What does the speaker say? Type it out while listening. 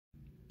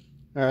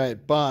All right,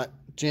 bought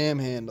jam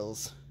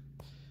handles.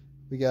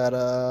 We got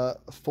a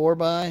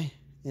 4x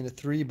and a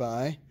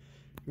 3x.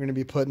 We're gonna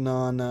be putting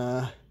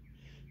on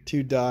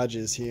 2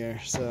 Dodges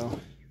here. So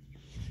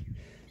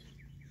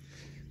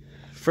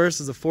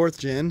first is a 4th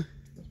gen.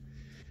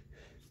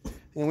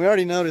 And we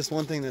already noticed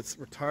one thing that's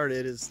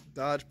retarded is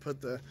Dodge put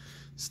the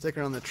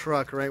sticker on the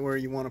truck right where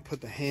you want to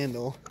put the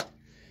handle.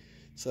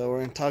 So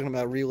we're talking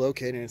about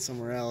relocating it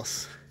somewhere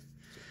else.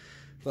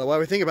 But while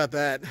we think about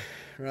that,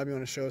 Rob, you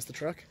want to show us the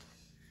truck?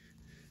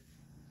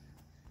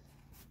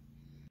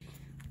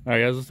 All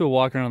right, guys, let's do a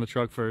walk around the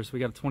truck first. We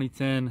got a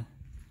 2010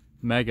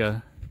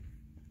 Mega,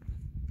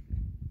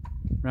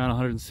 around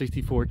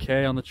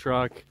 164K on the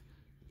truck.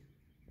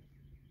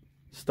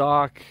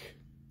 Stock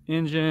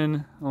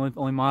engine.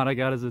 Only mod I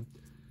got is a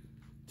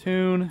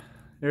tune,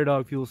 air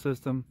dog fuel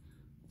system.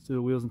 Let's do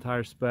the wheels and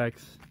tire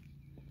specs.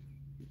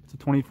 It's a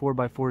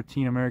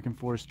 24x14 American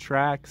Force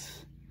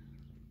tracks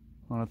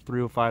on a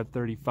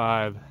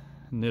 305/35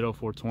 Nitto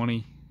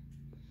 420.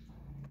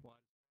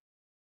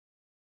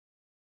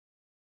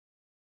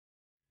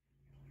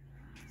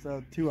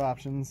 So 2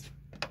 options.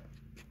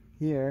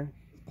 Here,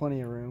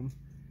 plenty of room.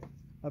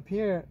 Up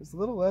here, it's a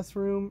little less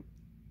room.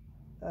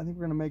 I think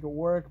we're gonna make it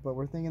work, but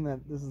we're thinking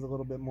that this is a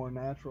little bit more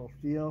natural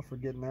feel for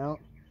getting out.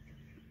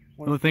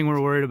 The only thing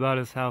we're worried about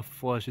is how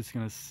flush it's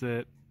gonna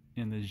sit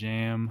in the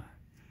jam.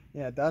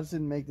 Yeah, Dodge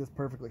didn't make this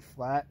perfectly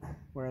flat,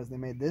 whereas they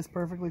made this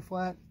perfectly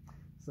flat.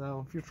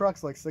 So if your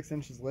truck's like 6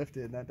 inches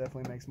lifted, that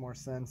definitely makes more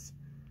sense.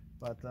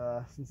 But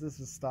since this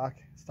is stock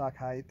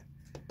height,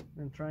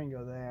 we're gonna try and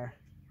go there.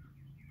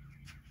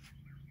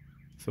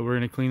 So we're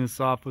gonna clean this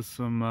off with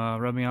some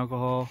rubbing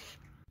alcohol.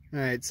 All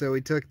right, so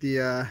we took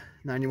the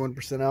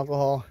 91%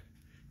 alcohol,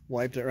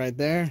 wiped it right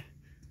there.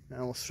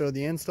 Now we'll show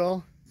the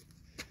install.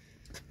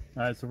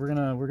 All right, so we're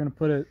gonna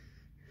put it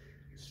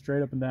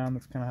straight up and down.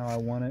 That's kind of how I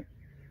want it.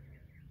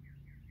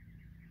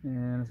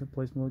 And does it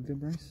placement look good,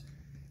 Bryce?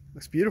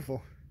 Looks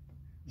beautiful.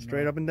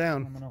 Straight up and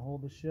down. I'm gonna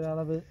hold the shit out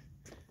of it.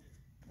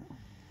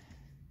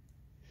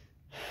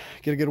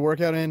 Get a good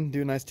workout in.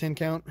 Do a nice 10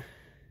 count.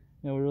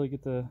 Yeah, we really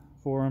get the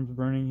forearms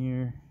burning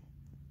here.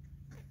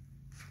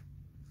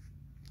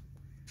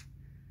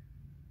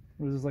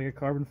 What is this, like a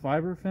carbon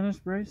fiber finish,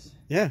 Bryce?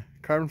 Yeah,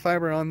 carbon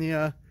fiber on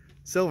the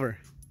silver.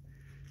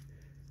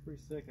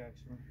 Pretty sick,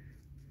 actually.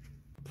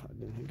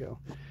 There you go.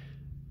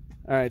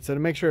 All right, so to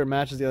make sure it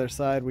matches the other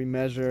side, we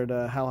measured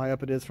how high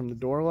up it is from the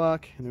door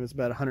lock, and it was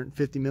about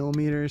 150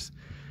 millimeters.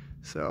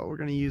 So we're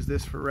gonna use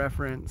this for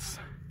reference.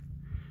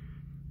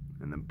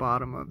 And the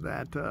bottom of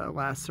that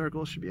last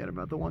circle should be at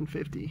about the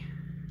 150.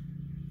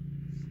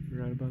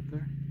 You're right about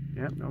there?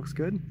 Yep, that looks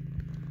good.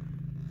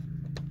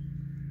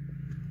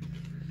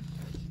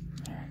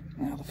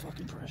 Now the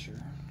fucking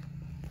pressure.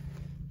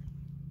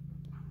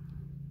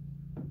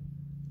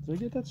 Did I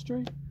get that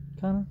straight?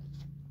 Kinda.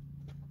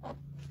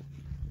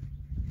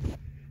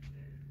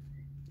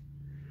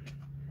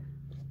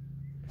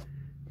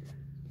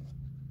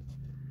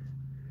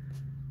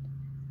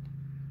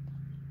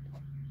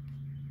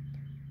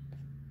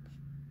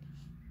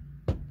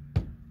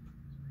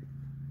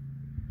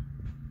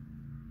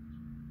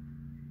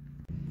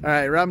 All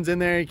right, Robin's in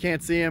there. You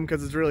can't see him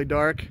because it's really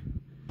dark.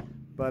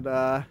 But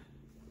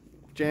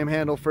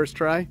JamHandle first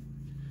try.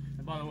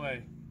 And by the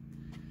way,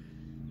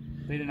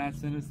 they did not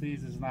send us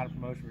these. This is not a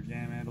promotion for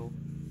JamHandle.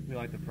 We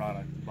like the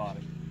product. We bought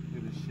it.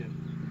 Look at this shit.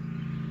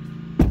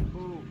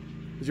 Ooh.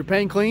 Is your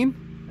paint clean?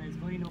 Paint's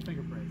clean, no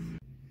fingerprints.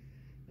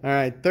 All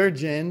right, 3rd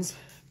gens.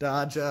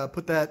 Dodge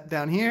put that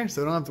down here,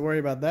 so don't have to worry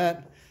about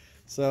that.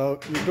 So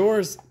your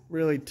door's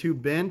really too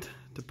bent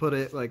to put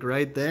it like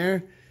right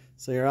there.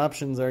 So your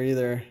options are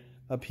either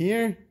up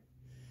here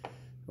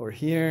or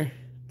here,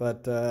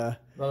 but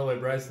By the way,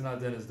 Bryce did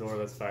not dent his door.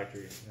 That's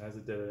factory. It has a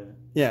divot in it.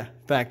 yeah,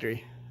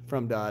 factory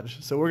from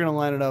Dodge. So we're gonna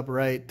line it up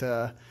right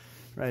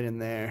in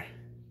there.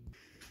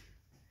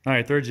 All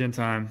right, 3rd gen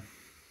time.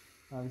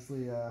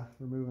 Obviously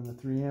removing the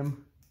 3M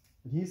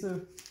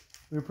adhesive.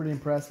 We were pretty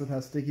impressed with how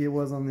sticky it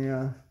was on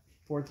the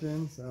 4th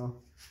gen. So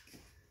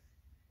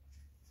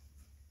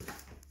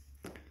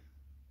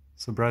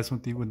Bryce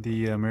went with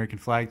the American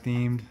flag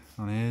themed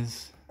on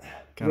his.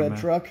 Red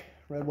truck,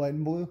 red, white,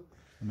 and blue.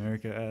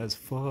 America as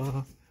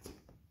fuck.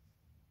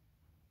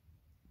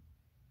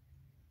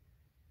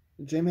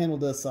 JamHandle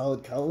does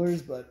solid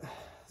colors, but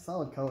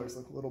solid colors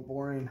look a little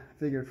boring. I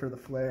figured for the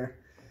flair,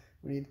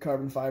 we need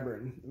carbon fiber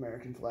and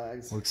American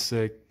flags. Looks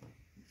sick.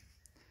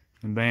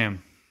 And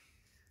bam.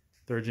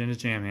 3rd gen is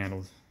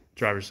JamHandles.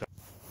 Driver's side.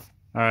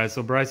 All right,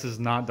 so Bryce is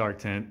not dark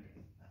tint.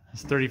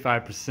 It's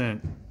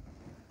 35%.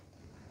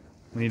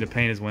 We need to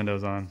paint his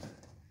windows on.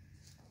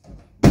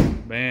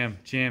 Bam,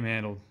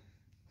 JamHandle.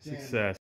 Success.